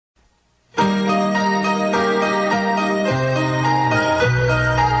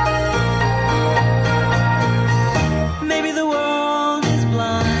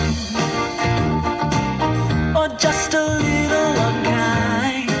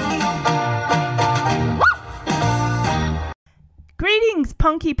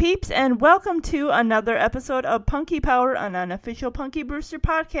Punky Peeps, and welcome to another episode of Punky Power, an unofficial Punky Brewster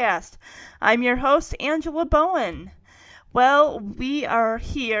podcast. I'm your host, Angela Bowen. Well, we are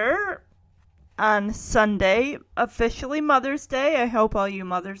here on Sunday, officially Mother's Day. I hope all you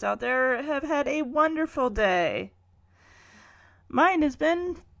mothers out there have had a wonderful day. Mine has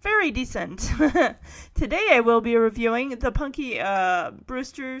been very decent. Today I will be reviewing the Punky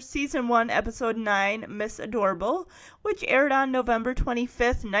Brewster Season 1, Episode 9, Miss Adorable, which aired on November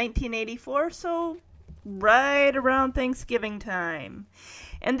 25th, 1984, so right around Thanksgiving time.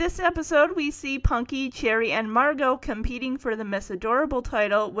 In this episode, we see Punky, Cherry, and Margot competing for the Miss Adorable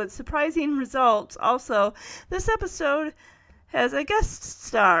title with surprising results. Also, this episode has a guest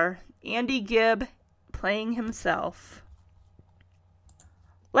star, Andy Gibb, playing himself.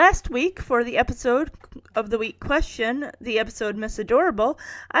 Last week, for the episode of the week question, the episode Miss Adorable,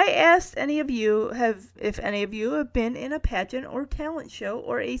 I asked if any of you have been in a pageant or talent show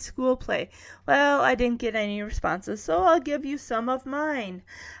or a school play. Well, I didn't get any responses, so I'll give you some of mine.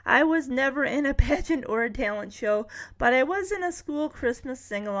 I was never in a pageant or a talent show, but I was in a school Christmas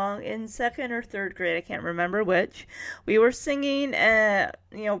sing-along in 2nd or 3rd grade. I can't remember which. We were singing,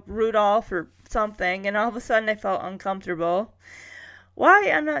 Rudolph or something, and all of a sudden I felt uncomfortable.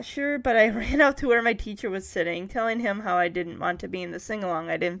 Why, I'm not sure, but I ran out to where my teacher was sitting, telling him how I didn't want to be in the sing-along.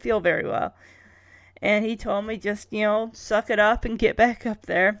 I didn't feel very well. And he told me just, suck it up and get back up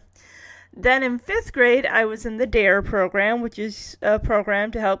there. Then in 5th grade, I was in the DARE program, which is a program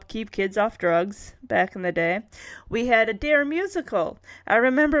to help keep kids off drugs back in the day. We had a DARE musical. I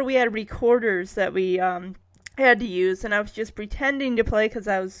remember we had recorders that we had to use, and I was just pretending to play because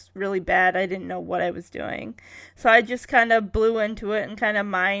I was really bad. I didn't know what I was doing. So I just kind of blew into it and kind of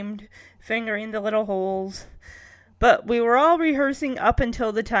mimed fingering the little holes. But we were all rehearsing up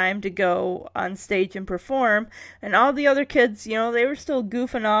until the time to go on stage and perform, and all the other kids, they were still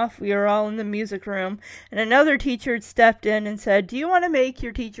goofing off. We were all in the music room, and another teacher stepped in and said, "Do you want to make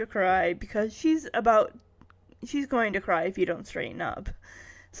your teacher cry? Because she's going to cry if you don't straighten up."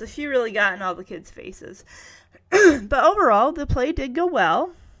 So she really got in all the kids' faces. But overall, the play did go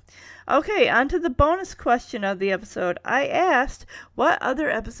well. Okay, on to the bonus question of the episode. I asked, what other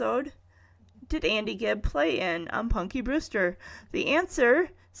episode did Andy Gibb play in on Punky Brewster? The answer,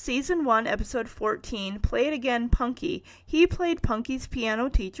 Season 1, Episode 14, Play It Again, Punky. He played Punky's piano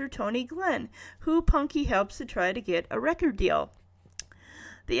teacher, Tony Glenn, who Punky helps to try to get a record deal.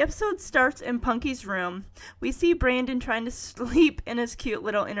 The episode starts in Punky's room. We see Brandon trying to sleep in his cute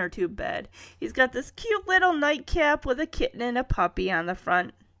little inner tube bed. He's got this cute little nightcap with a kitten and a puppy on the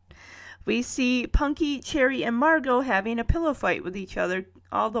front. We see Punky, Cherry, and Margot having a pillow fight with each other,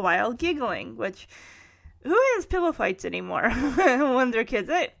 all the while giggling, which, who has pillow fights anymore when they're kids?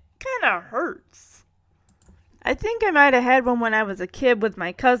 It kind of hurts. I think I might have had one when I was a kid with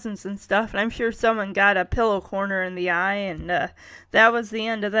my cousins and stuff, and I'm sure someone got a pillow corner in the eye, and that was the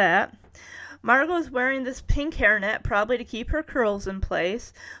end of that. Margot's wearing this pink hairnet, probably to keep her curls in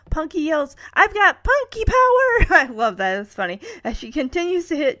place. Punky yells, "I've got Punky Power!" I love that, it's funny, as she continues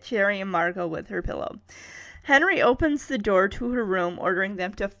to hit Cherry and Margot with her pillow. Henry opens the door to her room, ordering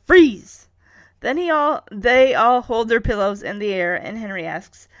them to freeze. Then they all hold their pillows in the air, and Henry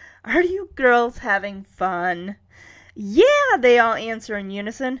asks, "Are you girls having fun?" "Yeah," they all answer in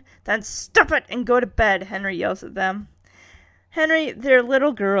unison. "Then stop it and go to bed," Henry yells at them. "Henry, they're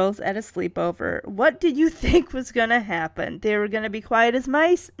little girls at a sleepover. What did you think was going to happen? They were going to be quiet as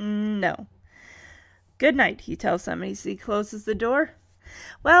mice? No." "Good night," he tells them as he closes the door.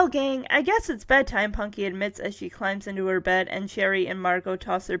 "Well, gang, I guess it's bedtime," Punky admits as she climbs into her bed, and Cherry and Margot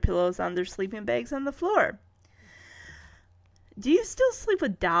toss their pillows on their sleeping bags on the floor. "Do you still sleep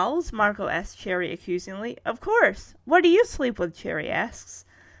with dolls?" Margot asks Cherry accusingly. "Of course. What do you sleep with?" Cherry asks.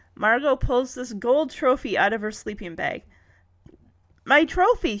 Margot pulls this gold trophy out of her sleeping bag. "My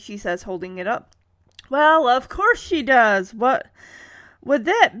trophy," she says, holding it up. "Well, of course she does. What would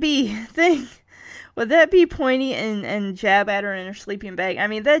that be? Would that be pointy and jab at her in her sleeping bag? I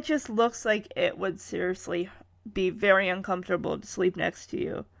mean, that just looks like it would seriously be very uncomfortable to sleep next to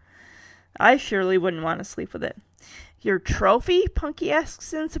you. I surely wouldn't want to sleep with it." "Your trophy?" Punky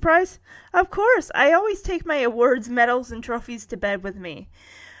asks in surprise. "Of course. I always take my awards, medals, and trophies to bed with me."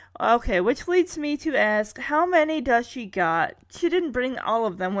 Okay, which leads me to ask, how many does she got? She didn't bring all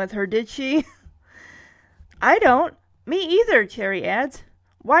of them with her, did she? "I don't." "Me either," Cherry adds.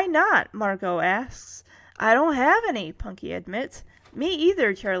 "Why not?" Margot asks. "I don't have any," Punky admits. "Me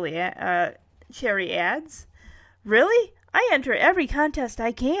either," Cherry adds. "Really? I enter every contest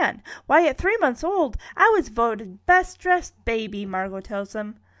I can. Why, at 3 months old, I was voted best dressed baby," Margot tells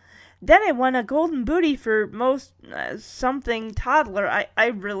them. Then I won a golden booty for most something toddler. I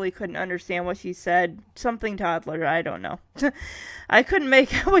really couldn't understand what she said. Something toddler, I don't know. I couldn't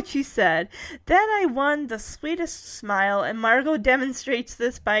make out what she said. Then I won the sweetest smile, and Margot demonstrates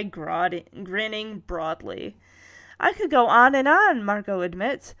this by grinning broadly. I could go on, Margot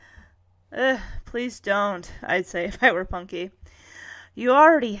admits. Please don't, I'd say if I were Punky. You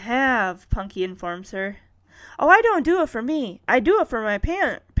already have, Punky informs her. Oh, I don't do it for me. I do it for my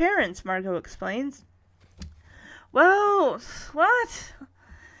parents, Margot explains. Well, what?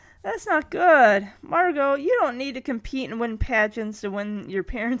 That's not good. Margot, you don't need to compete and win pageants to win your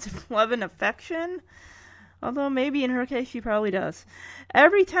parents' love and affection. Although maybe in her case she probably does.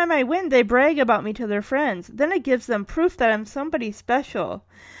 Every time I win, they brag about me to their friends. Then it gives them proof that I'm somebody special.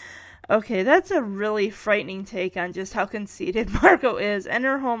 Okay, that's a really frightening take on just how conceited Margot is and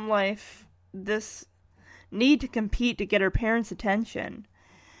her home life. This need to compete to get her parents' attention.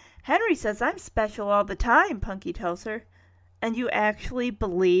 Henry says I'm special all the time, Punky tells her. And you actually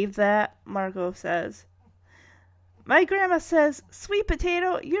believe that? Margot says. My grandma says, Sweet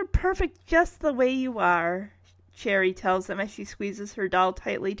Potato, you're perfect just the way you are, Cherry tells them as she squeezes her doll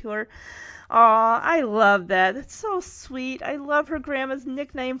tightly to her. Aw, I love that. That's so sweet. I love her grandma's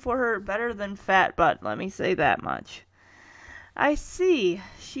nickname for her better than Fat Butt, let me say that much. I see.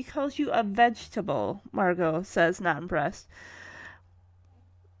 She calls you a vegetable, Margot says, not impressed.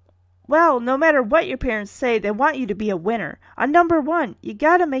 Well, no matter what your parents say, they want you to be a winner. A number one. You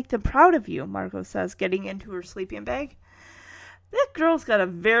gotta make them proud of you, Margot says, getting into her sleeping bag. That girl's got a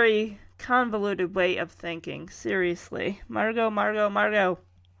very convoluted way of thinking. Seriously. Margot.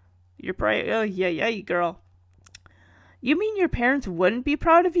 You're probably... Oh, yeah, girl. You mean your parents wouldn't be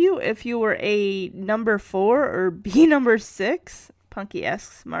proud of you if you were a number 4 or B number 6? Punky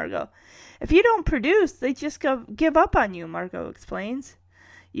asks Margot. If you don't produce, they just give up on you, Margot explains.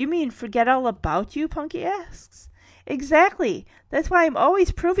 You mean forget all about you? Punky asks. Exactly. That's why I'm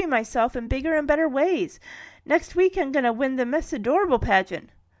always proving myself in bigger and better ways. Next week I'm going to win the Miss Adorable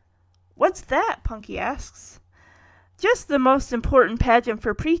pageant. What's that? Punky asks. Just the most important pageant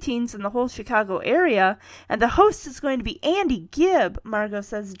for preteens in the whole Chicago area, and the host is going to be Andy Gibb, Margot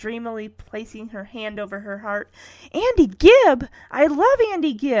says dreamily, placing her hand over her heart. Andy Gibb? I love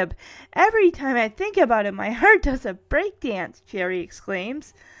Andy Gibb. Every time I think about him, my heart does a breakdance, Cherry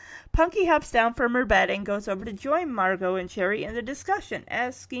exclaims. Punky hops down from her bed and goes over to join Margot and Cherry in the discussion,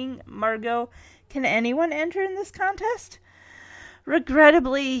 asking Margot, can anyone enter in this contest?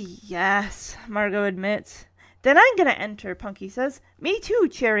 Regrettably, yes, Margot admits. Then I'm going to enter, Punky says. Me too,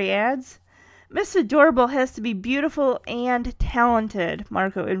 Cherry adds. Miss Adorable has to be beautiful and talented,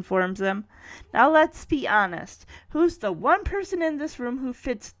 Margot informs them. Now let's be honest. Who's the one person in this room who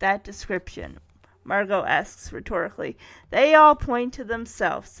fits that description? Margot asks rhetorically. They all point to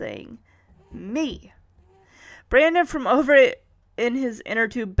themselves, saying, Me. Brandon from over in his inner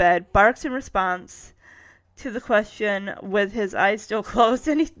tube bed barks in response to the question with his eyes still closed,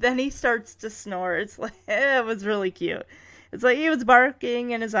 and then he starts to snore. It's like, it was really cute. It's like he was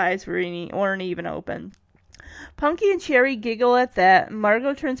barking and his eyes weren't even open. Punky and Cherry giggle at that.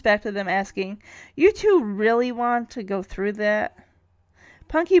 Margot turns back to them asking, You two really want to go through that?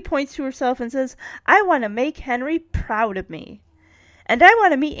 Punky points to herself and says, I want to make Henry proud of me. And I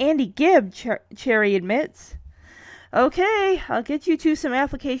want to meet Andy Gibb, Cherry admits. Okay, I'll get you two some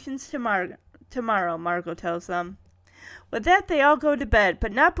applications tomorrow, Margot tells them. With that, they all go to bed,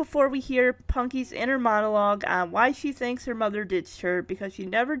 but not before we hear Punky's inner monologue on why she thinks her mother ditched her because she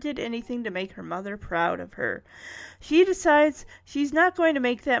never did anything to make her mother proud of her. She decides she's not going to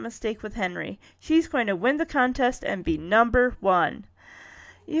make that mistake with Henry. She's going to win the contest and be number 1.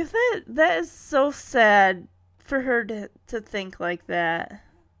 That is so sad for her to think like that.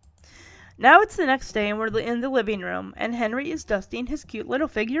 Now it's the next day, and we're in the living room, and Henry is dusting his cute little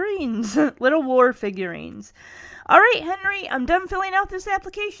figurines, little war figurines. All right, Henry, I'm done filling out this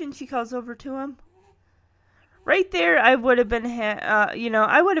application, she calls over to him. Right there, I would have been,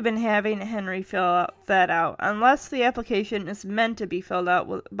 I would have been having Henry fill that out, unless the application is meant to be filled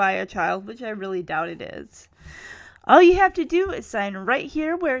out by a child, which I really doubt it is. All you have to do is sign right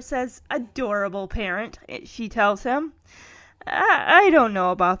here where it says adorable parent, she tells him. I don't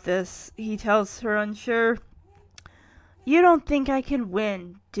know about this, he tells her, unsure. You don't think I can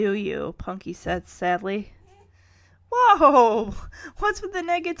win, do you? Punky said sadly. Whoa! What's with the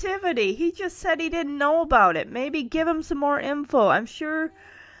negativity? He just said he didn't know about it. Maybe give him some more info. I'm sure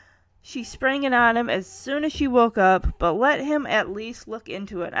she sprang it on him as soon as she woke up, but let him at least look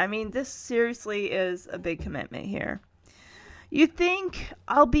into it. I mean, this seriously is a big commitment here. You think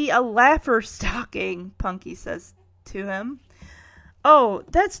I'll be a laugher stocking, Punky says to him. Oh,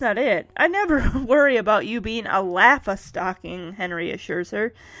 that's not it. I never worry about you being a laugh-a-stocking, Henry assures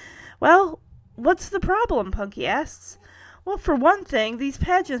her. Well, what's the problem, Punky asks. Well, for one thing, these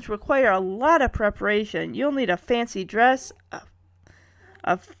pageants require a lot of preparation. You'll need a fancy dress,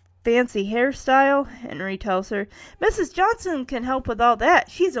 a fancy hairstyle, Henry tells her. Mrs. Johnson can help with all that.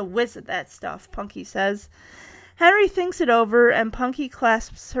 She's a whiz at that stuff, Punky says. Henry thinks it over, and Punky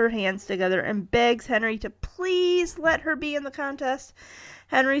clasps her hands together and begs Henry to please let her be in the contest.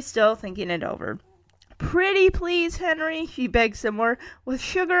 Henry's still thinking it over. Pretty please, Henry, she begs some more. With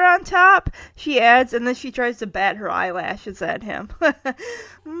sugar on top, she adds, and then she tries to bat her eyelashes at him.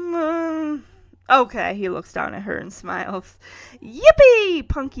 Okay, he looks down at her and smiles. Yippee!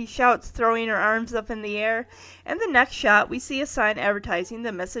 Punky shouts, throwing her arms up in the air. In the next shot, we see a sign advertising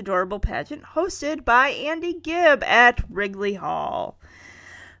the Miss Adorable pageant hosted by Andy Gibb at Wrigley Hall.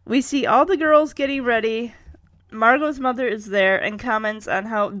 We see all the girls getting ready. Margot's mother is there and comments on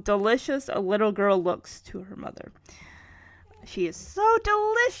how delicious a little girl looks to her mother. She is so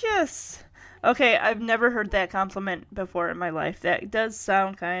delicious! Okay, I've never heard that compliment before in my life. That does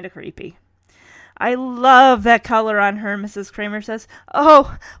sound kind of creepy. I love that color on her, Mrs. Kramer says.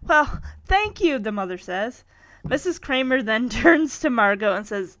 Oh, well, thank you, the mother says. Mrs. Kramer then turns to Margot and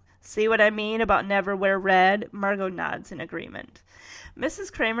says, see what I mean about never wear red? Margot nods in agreement.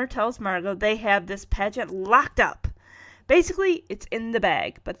 Mrs. Kramer tells Margot they have this pageant locked up. Basically, it's in the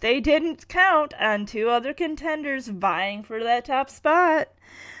bag, but they didn't count on two other contenders vying for that top spot.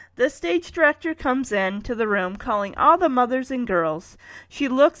 The stage director comes in to the room, calling all the mothers and girls. She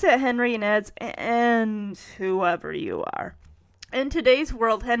looks at Henry and adds, and whoever you are. In today's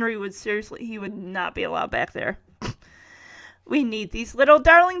world, Henry would not be allowed back there. We need these little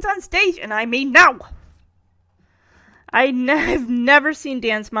darlings on stage, and I mean now. I've never seen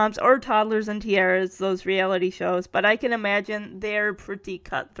Dance Moms or Toddlers and Tiaras, those reality shows, but I can imagine they're pretty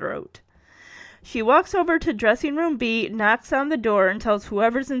cutthroat. She walks over to dressing room B, knocks on the door, and tells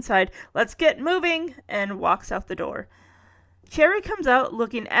whoever's inside, let's get moving, and walks out the door. Cherry comes out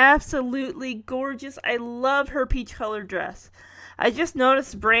looking absolutely gorgeous. I love her peach-colored dress. I just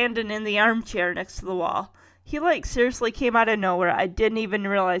noticed Brandon in the armchair next to the wall. He, seriously came out of nowhere. I didn't even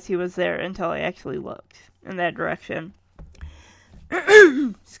realize he was there until I actually looked in that direction.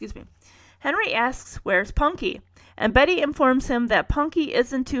 Excuse me. Henry asks, where's Punky? And Betty informs him that Punky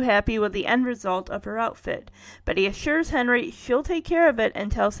isn't too happy with the end result of her outfit. Betty assures Henry she'll take care of it and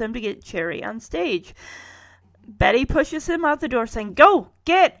tells him to get Cherry on stage. Betty pushes him out the door saying, go,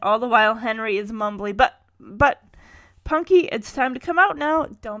 get, all the while Henry is mumbling, but, Punky, it's time to come out now.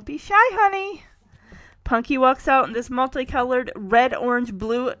 Don't be shy, honey. Punky walks out in this multicolored red, orange,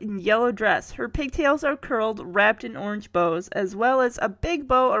 blue, and yellow dress. Her pigtails are curled, wrapped in orange bows, as well as a big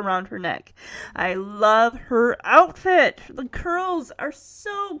bow around her neck. I love her outfit. The curls are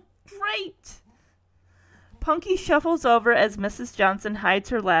so great. Punky shuffles over as Mrs. Johnson hides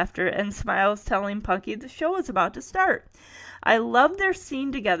her laughter and smiles, telling Punky the show is about to start. I love their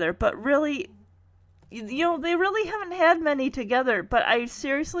scene together, but really, they really haven't had many together, but I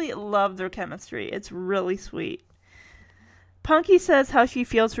seriously love their chemistry. It's really sweet. Punky says how she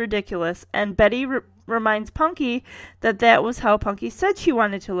feels ridiculous, and Betty reminds Punky that was how Punky said she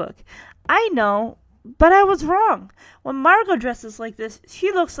wanted to look. I know, but I was wrong. When Margot dresses like this,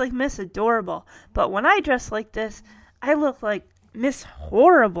 she looks like Miss Adorable, but when I dress like this, I look like Miss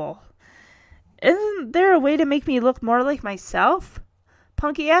Horrible. Isn't there a way to make me look more like myself?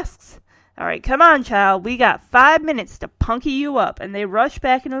 Punky asks. All right, come on, child. We got 5 minutes to punky you up. And they rush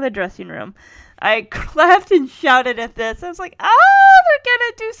back into the dressing room. I laughed and shouted at this. I was like, oh, they're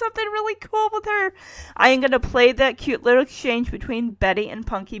going to do something really cool with her. I am going to play that cute little exchange between Betty and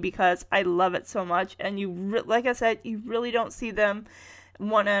Punky because I love it so much. And like I said, you really don't see them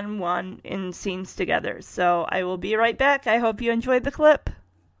one-on-one in scenes together. So I will be right back. I hope you enjoyed the clip.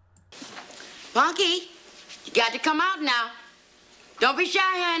 Punky, you got to come out now. Don't be shy,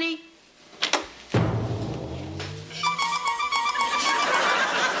 honey.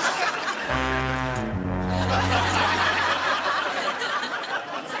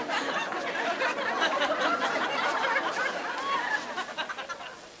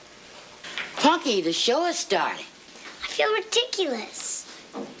 Punky, the show has started. I feel ridiculous.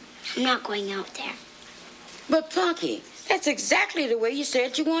 I'm not going out there. But Punky, that's exactly the way you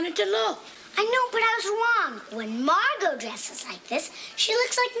said you wanted to look. I know, but I was wrong. When Margot dresses like this, she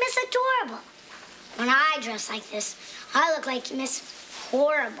looks like Miss Adorable. When I dress like this, I look like Miss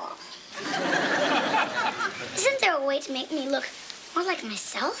Horrible. Isn't there a way to make me look more like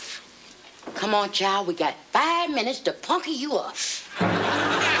myself? Come on, child. We got 5 minutes to punky you up.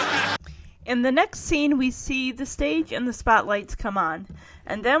 In the next scene, we see the stage and the spotlights come on,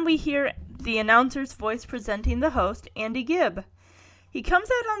 and then we hear the announcer's voice presenting the host, Andy Gibb. He comes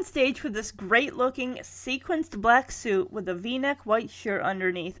out on stage with this great-looking sequenced black suit with a V-neck white shirt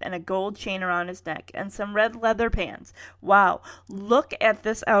underneath and a gold chain around his neck and some red leather pants. Wow, look at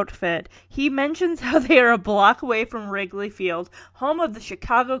this outfit. He mentions how they are a block away from Wrigley Field, home of the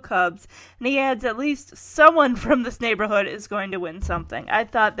Chicago Cubs, and he adds at least someone from this neighborhood is going to win something. I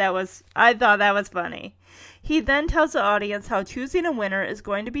thought that was funny. He then tells the audience how choosing a winner is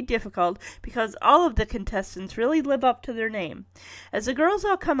going to be difficult because all of the contestants really live up to their name. As the girls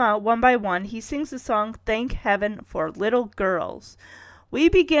all come out one by one, he sings the song Thank Heaven for Little Girls. We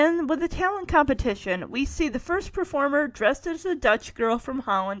begin with a talent competition. We see the first performer dressed as a Dutch girl from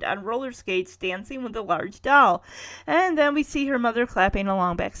Holland on roller skates dancing with a large doll, and then we see her mother clapping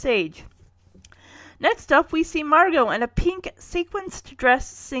along backstage. Next up, we see Margot in a pink sequenced dress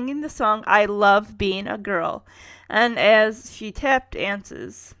singing the song I Love Being a Girl, and as she tap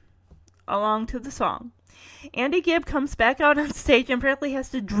dances along to the song. Andy Gibb comes back out on stage and apparently has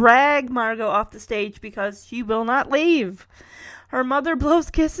to drag Margot off the stage because she will not leave. Her mother blows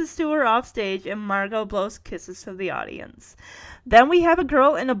kisses to her off stage, and Margot blows kisses to the audience. Then we have a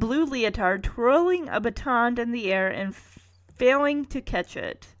girl in a blue leotard twirling a baton in the air and failing to catch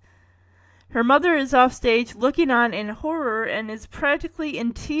it. Her mother is off stage looking on in horror and is practically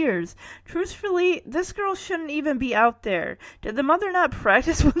in tears. Truthfully, this girl shouldn't even be out there. Did the mother not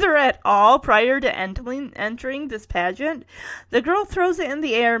practice with her at all prior to entering this pageant? The girl throws it in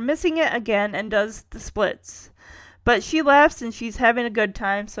the air, missing it again, and does the splits. But she laughs and she's having a good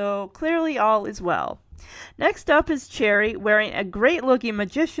time, so clearly all is well. Next up is Cherry, wearing a great-looking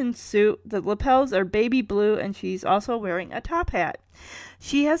magician's suit. The lapels are baby blue, and she's also wearing a top hat.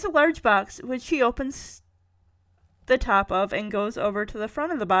 She has a large box, which she opens the top of and goes over to the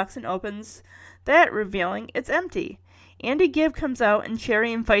front of the box and opens that, revealing it's empty. Andy Gibb comes out, and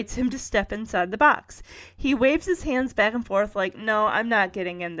Cherry invites him to step inside the box. He waves his hands back and forth like, no, I'm not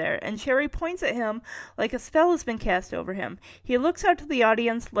getting in there, and Cherry points at him like a spell has been cast over him. He looks out to the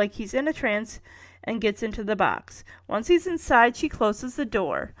audience like he's in a trance and gets into the box. Once he's inside, she closes the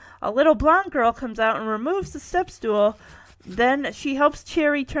door. A little blonde girl comes out and removes the step stool. Then she helps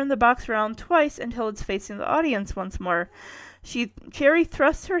Cherry turn the box around twice until it's facing the audience once more. Cherry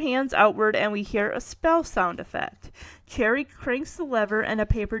thrusts her hands outward and we hear a spell sound effect. Cherry cranks the lever and a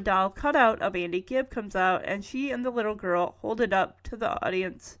paper doll cut out of Andy Gibb comes out, and she and the little girl hold it up to the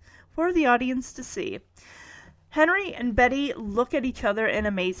audience for the audience to see. Henry and Betty look at each other in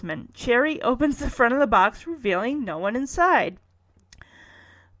amazement. Cherry opens the front of the box, revealing no one inside.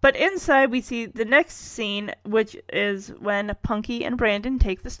 But inside, we see the next scene, which is when Punky and Brandon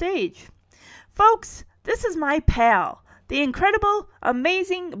take the stage. Folks, this is my pal, the incredible,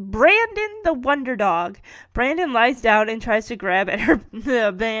 amazing Brandon the Wonder Dog. Brandon lies down and tries to grab at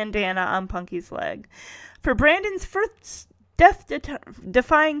the bandana on Punky's leg. For Brandon's first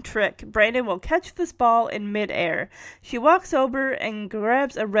death-defying trick, Brandon will catch this ball in midair. She walks over and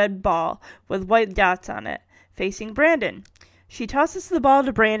grabs a red ball with white dots on it, facing Brandon. She tosses the ball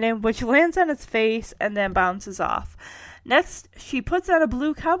to Brandon, which lands on his face and then bounces off. Next, she puts on a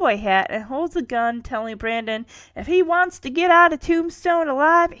blue cowboy hat and holds a gun, telling Brandon if he wants to get out of Tombstone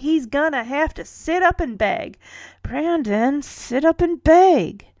alive, he's gonna have to sit up and beg. Brandon, sit up and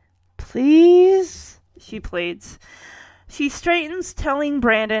beg. Please? She pleads. She straightens, telling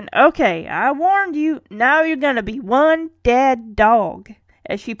Brandon, okay, I warned you, now you're gonna be one dead dog.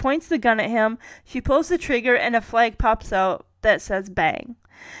 As she points the gun at him, she pulls the trigger and a flag pops out that says bang.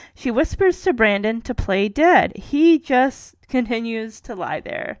 She whispers to Brandon to play dead. He just continues to lie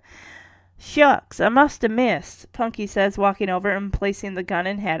there. Shucks, I must have missed, Punky says, walking over and placing the gun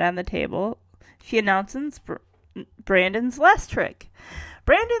and hat on the table. She announces Brandon's last trick.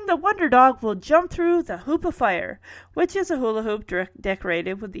 Brandon the Wonder Dog will jump through the hoop of fire, which is a hula hoop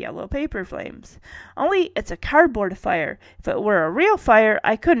decorated with yellow paper flames. Only it's a cardboard fire. If it were a real fire,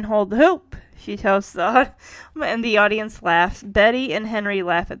 I couldn't hold the hoop, she tells the and the audience laughs. Betty and Henry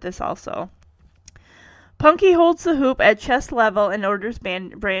laugh at this also. Punky holds the hoop at chest level and orders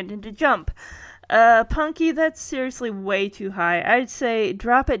Brandon to jump. Punky, that's seriously way too high. I'd say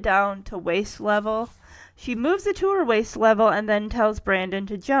drop it down to waist level. She moves it to her waist level and then tells Brandon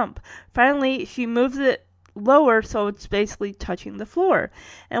to jump. Finally, she moves it lower so it's basically touching the floor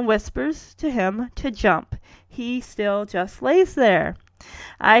and whispers to him to jump. He still just lays there.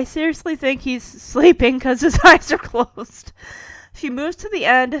 I seriously think he's sleeping because his eyes are closed. She moves to the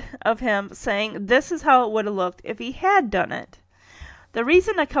end of him, saying this is how it would have looked if he had done it. The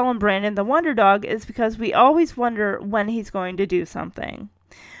reason I call him Brandon the Wonder Dog is because we always wonder when he's going to do something.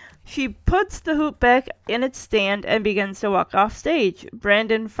 She puts the hoop back in its stand and begins to walk off stage.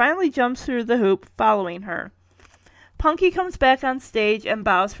 Brandon finally jumps through the hoop, following her. Punky comes back on stage and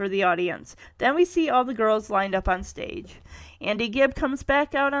bows for the audience. Then we see all the girls lined up on stage. Andy Gibb comes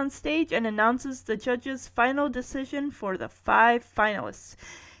back out on stage and announces the judges' final decision for the 5 finalists.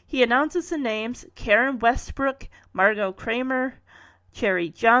 He announces the names: Karen Westbrook, Margot Kramer, Cherry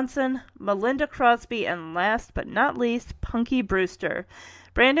Johnson, Melinda Crosby, and last but not least, Punky Brewster.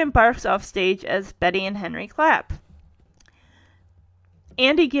 Brandon barks off stage as Betty and Henry clap.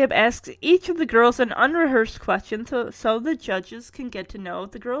 Andy Gibb asks each of the girls an unrehearsed question so the judges can get to know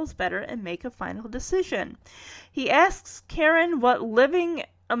the girls better and make a final decision. He asks Karen, what living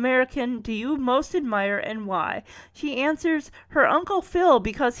American do you most admire and why? She answers, her Uncle Phil,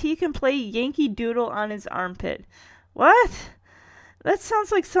 because he can play Yankee Doodle on his armpit. What? That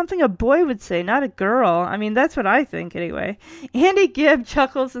sounds like something a boy would say, not a girl. I mean, that's what I think anyway. Andy Gibb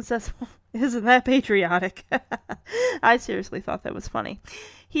chuckles and says, isn't that patriotic? I seriously thought that was funny.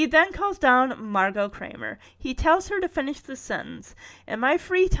 He then calls down Margot Kramer. He tells her to finish the sentence. In my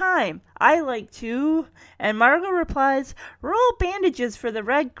free time, I like to... And Margot replies, roll bandages for the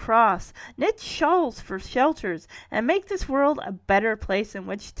Red Cross, knit shawls for shelters, and make this world a better place in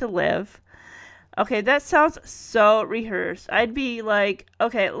which to live. Okay, that sounds so rehearsed. I'd be like,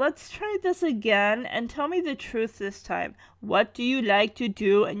 okay, let's try this again and tell me the truth this time. What do you like to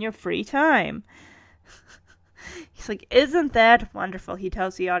do in your free time? He's like, isn't that wonderful, he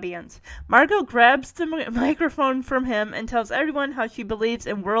tells the audience. Margot grabs the microphone from him and tells everyone how she believes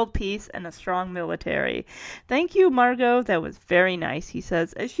in world peace and a strong military. Thank you, Margot. That was very nice, he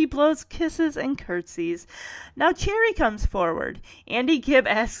says, as she blows kisses and curtsies. Now Cherry comes forward. Andy Gibb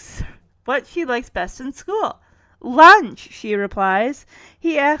asks what she likes best in school. Lunch, she replies.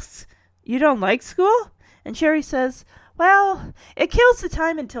 He asks, you don't like school? And Cherry says, well, it kills the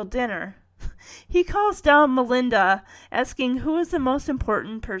time until dinner. He calls down Melinda, asking who is the most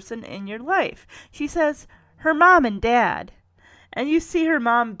important person in your life. She says, her mom and dad. And you see her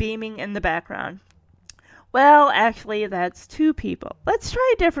mom beaming in the background. Well, actually, that's 2 people. Let's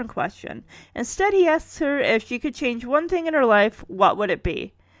try a different question. Instead, he asks her if she could change one thing in her life, what would it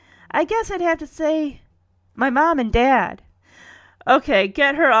be? I guess I'd have to say, my mom and dad. Okay,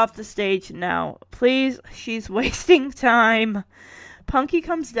 get her off the stage now. Please, she's wasting time. Punky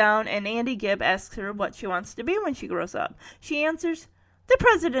comes down and Andy Gibb asks her what she wants to be when she grows up. She answers, the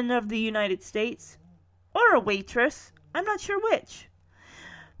President of the United States. Or a waitress. I'm not sure which.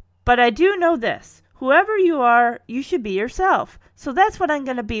 But I do know this. Whoever you are, you should be yourself. So that's what I'm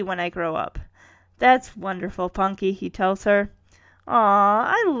going to be when I grow up. That's wonderful, Punky, he tells her. Aw,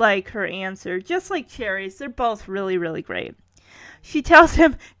 I like her answer. Just like Cherry's, they're both really, really great. She tells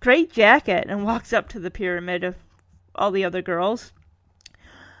him, great jacket, and walks up to the pyramid of all the other girls.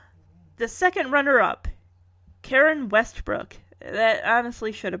 The second runner-up, Karen Westbrook. That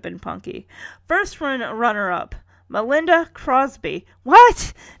honestly should have been Punky. First runner-up, Melinda Crosby.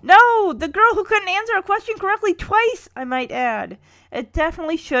 What? No, the girl who couldn't answer a question correctly twice, I might add. It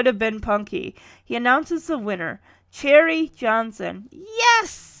definitely should have been Punky. He announces the winner. Cherry Johnson.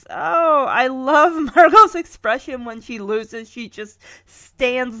 Yes! Oh, I love Margot's expression when she loses. She just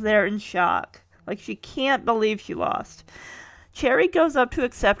stands there in shock. Like she can't believe she lost. Cherry goes up to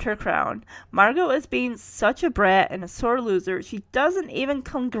accept her crown. Margot is being such a brat and a sore loser, she doesn't even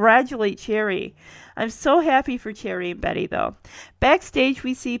congratulate Cherry. I'm so happy for Cherry and Betty, though. Backstage,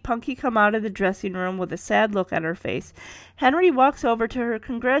 we see Punky come out of the dressing room with a sad look on her face. Henry walks over to her,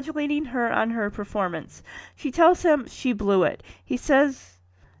 congratulating her on her performance. She tells him she blew it. He says,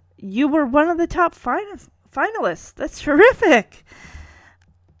 you were one of the top finalists. That's terrific.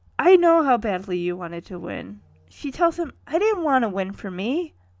 I know how badly you wanted to win. She tells him, I didn't want to win for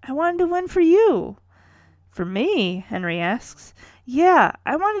me. I wanted to win for you. For me? Henry asks. Yeah,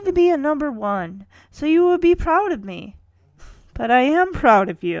 I wanted to be a number 1, so you would be proud of me. But I am proud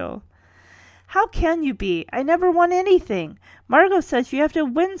of you. How can you be? I never won anything. Margot says you have to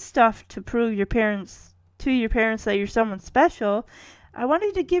win stuff to prove to your parents that you're someone special. I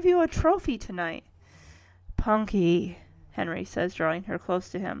wanted to give you a trophy tonight. Punky, Henry says, drawing her close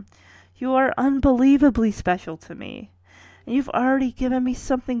to him. You are unbelievably special to me. And you've already given me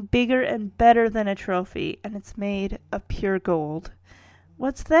something bigger and better than a trophy, and it's made of pure gold.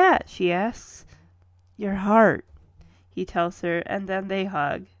 What's that? She asks. Your heart, he tells her, and then they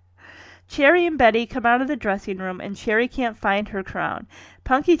hug. Cherry and Betty come out of the dressing room, and Cherry can't find her crown.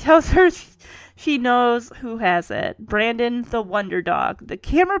 Punky tells her she knows who has it. Brandon, the Wonder Dog. The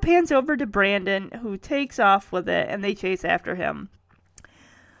camera pans over to Brandon, who takes off with it, and they chase after him.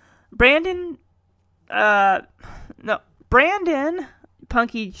 Brandon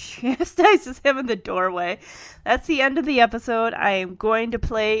Punky chastises him in the doorway. That's the end of the episode. I am going to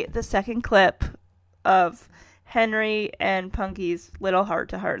play the second clip of Henry and Punky's little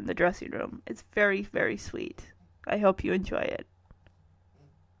heart-to-heart in the dressing room. It's very, very sweet. I hope you enjoy it.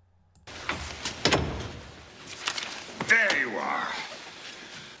 There you are.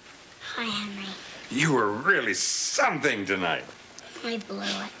 Hi, Henry. You were really something tonight. I blew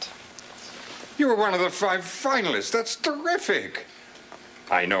it. You were one of the 5 finalists. That's terrific.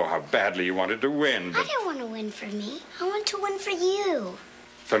 I know how badly you wanted to win, I but didn't want to win for me. I want to win for you.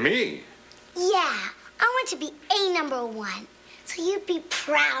 for me, Yeah, I want to be a number 1, so you'd be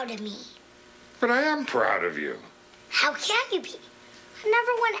proud of me. but I am proud of you. How can you be? I've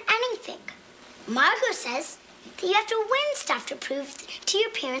never won anything. Margot says that you have to win stuff to prove to your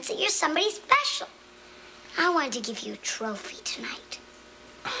parents that you're somebody special. I wanted to give you a trophy tonight.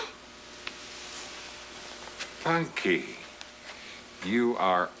 Punky, you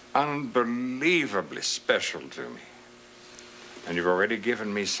are unbelievably special to me. And you've already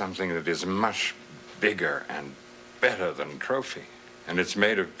given me something that is much bigger and better than a trophy. And it's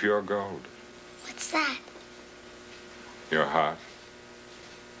made of pure gold. What's that? Your heart.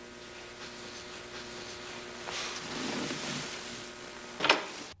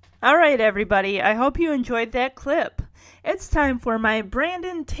 All right, everybody. I hope you enjoyed that clip. It's time for my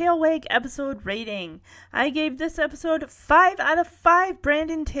Brandon Tailwag episode rating. I gave this episode 5 out of 5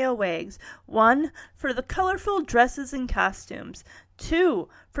 Brandon Tailwags. 1 for the colorful dresses and costumes. 2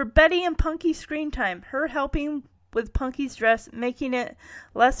 for Betty and Punky's screen time, her helping with Punky's dress, making it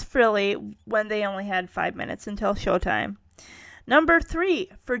less frilly when they only had 5 minutes until showtime. Number 3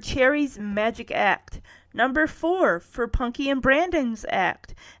 for Cherry's magic act. Number 4 for Punky and Brandon's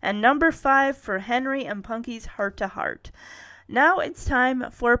act. And number 5 for Henry and Punky's heart-to-heart. Now it's time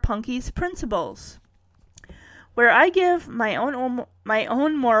for Punky's principles, where I give my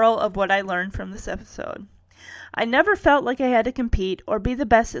own moral of what I learned from this episode. I never felt like I had to compete or be the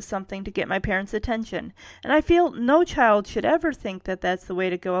best at something to get my parents' attention, and I feel no child should ever think that that's the way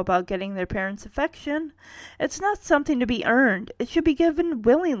to go about getting their parents' affection. It's not something to be earned. It should be given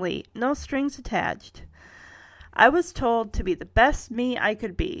willingly, no strings attached. I was told to be the best me I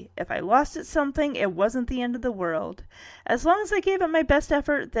could be. If I lost at something, it wasn't the end of the world. As long as I gave it my best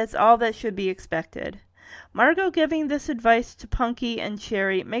effort, that's all that should be expected. Margot giving this advice to Punky and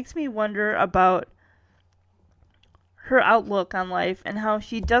Cherry makes me wonder about her outlook on life and how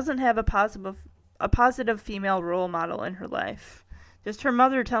she doesn't have a positive female role model in her life. Just her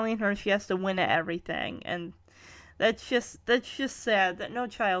mother telling her she has to win at everything, and that's just sad that no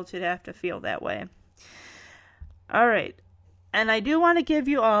child should have to feel that way. All right, and I do want to give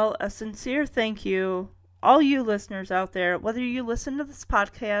you all a sincere thank you, all you listeners out there, whether you listen to this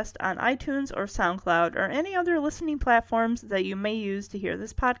podcast on iTunes or SoundCloud or any other listening platforms that you may use to hear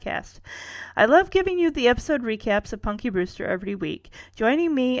this podcast. I love giving you the episode recaps of Punky Brewster every week,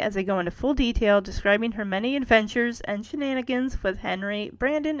 joining me as I go into full detail describing her many adventures and shenanigans with Henry,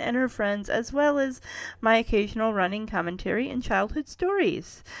 Brandon, and her friends, as well as my occasional running commentary and childhood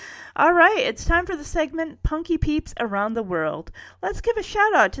stories. All right, it's time for the segment Punky Peeps Around the World. Let's give a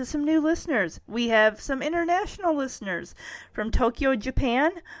shout out to some new listeners. We have some international listeners from Tokyo,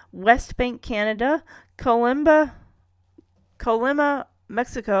 Japan, West Bank, Canada, Colima,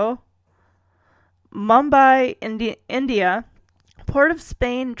 Mexico, Mumbai, India, Port of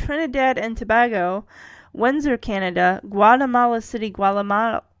Spain, Trinidad and Tobago, Windsor, Canada, Guatemala City,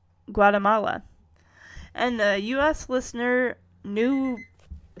 Guatemala, and a U.S. listener,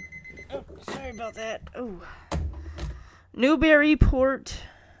 Newburyport,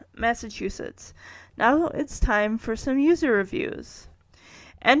 Massachusetts. Now it's time for some user reviews.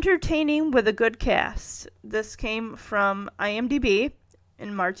 Entertaining with a good cast. This came from IMDb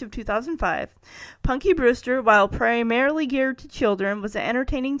in March of 2005. Punky Brewster, while primarily geared to children, was an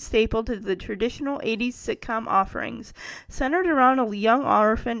entertaining staple to the traditional 80s sitcom offerings. Centered around a young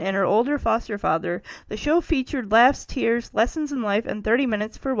orphan and her older foster father, the show featured laughs, tears, lessons in life, and 30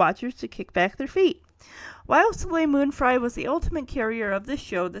 minutes for watchers to kick back their feet. While Soleil Moon Frye was the ultimate carrier of this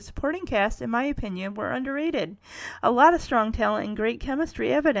show, the supporting cast, in my opinion, were underrated. A lot of strong talent and great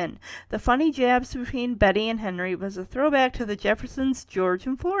chemistry evident. The funny jabs between Betty and Henry was a throwback to the Jeffersons, George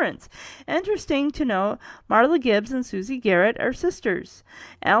and Florence. Interesting to note, Marla Gibbs and Susie Garrett are sisters.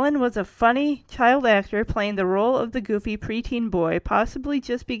 Alan was a funny child actor playing the role of the goofy preteen boy, possibly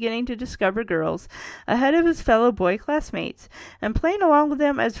just beginning to discover girls, ahead of his fellow boy classmates, and playing along with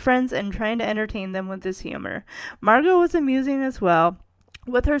them as friends and trying to entertain them with his humor. Margot was amusing as well,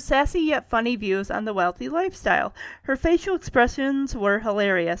 with her sassy yet funny views on the wealthy lifestyle. Her facial expressions were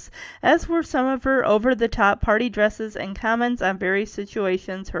hilarious, as were some of her over-the-top party dresses and comments on various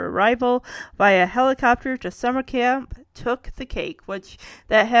situations. Her arrival via helicopter to summer camp took the cake, which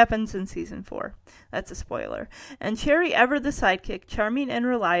that happens in season 4. That's a spoiler. And Cherry, ever the sidekick, charming and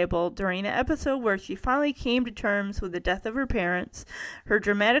reliable, during an episode where she finally came to terms with the death of her parents. Her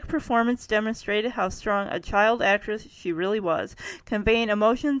dramatic performance demonstrated how strong a child actress she really was, conveying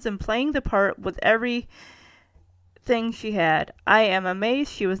emotions and playing the part with every thing she had. I am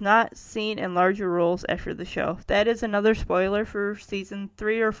amazed she was not seen in larger roles after the show. That is another spoiler for season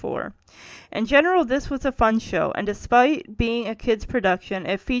 3 or 4. In general, this was a fun show, and despite being a kids' production,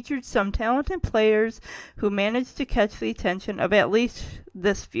 it featured some talented players who managed to catch the attention of at least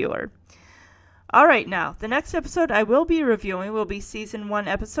this viewer. Alright, now, the next episode I will be reviewing will be Season 1,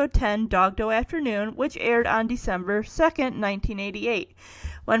 Episode 10, Dogdo Afternoon, which aired on December 2nd, 1988.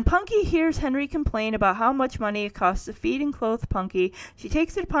 When Punky hears Henry complain about how much money it costs to feed and clothe Punky, she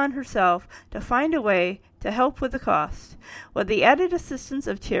takes it upon herself to find a way to help with the cost. With the added assistance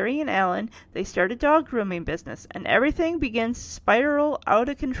of Cherry and Alan, they start a dog grooming business, and everything begins to spiral out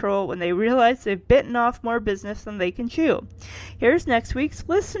of control when they realize they've bitten off more business than they can chew. Here's next week's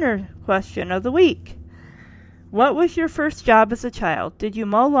listener question of the week. What was your first job as a child? Did you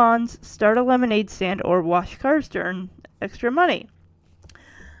mow lawns, start a lemonade stand, or wash cars to earn extra money?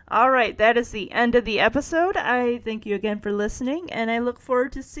 Alright, that is the end of the episode. I thank you again for listening, and I look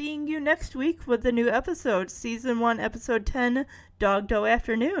forward to seeing you next week with the new episode, Season 1, Episode 10, Dogdo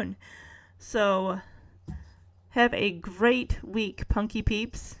Afternoon. So, have a great week, Punky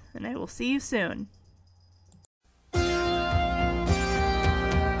Peeps, and I will see you soon.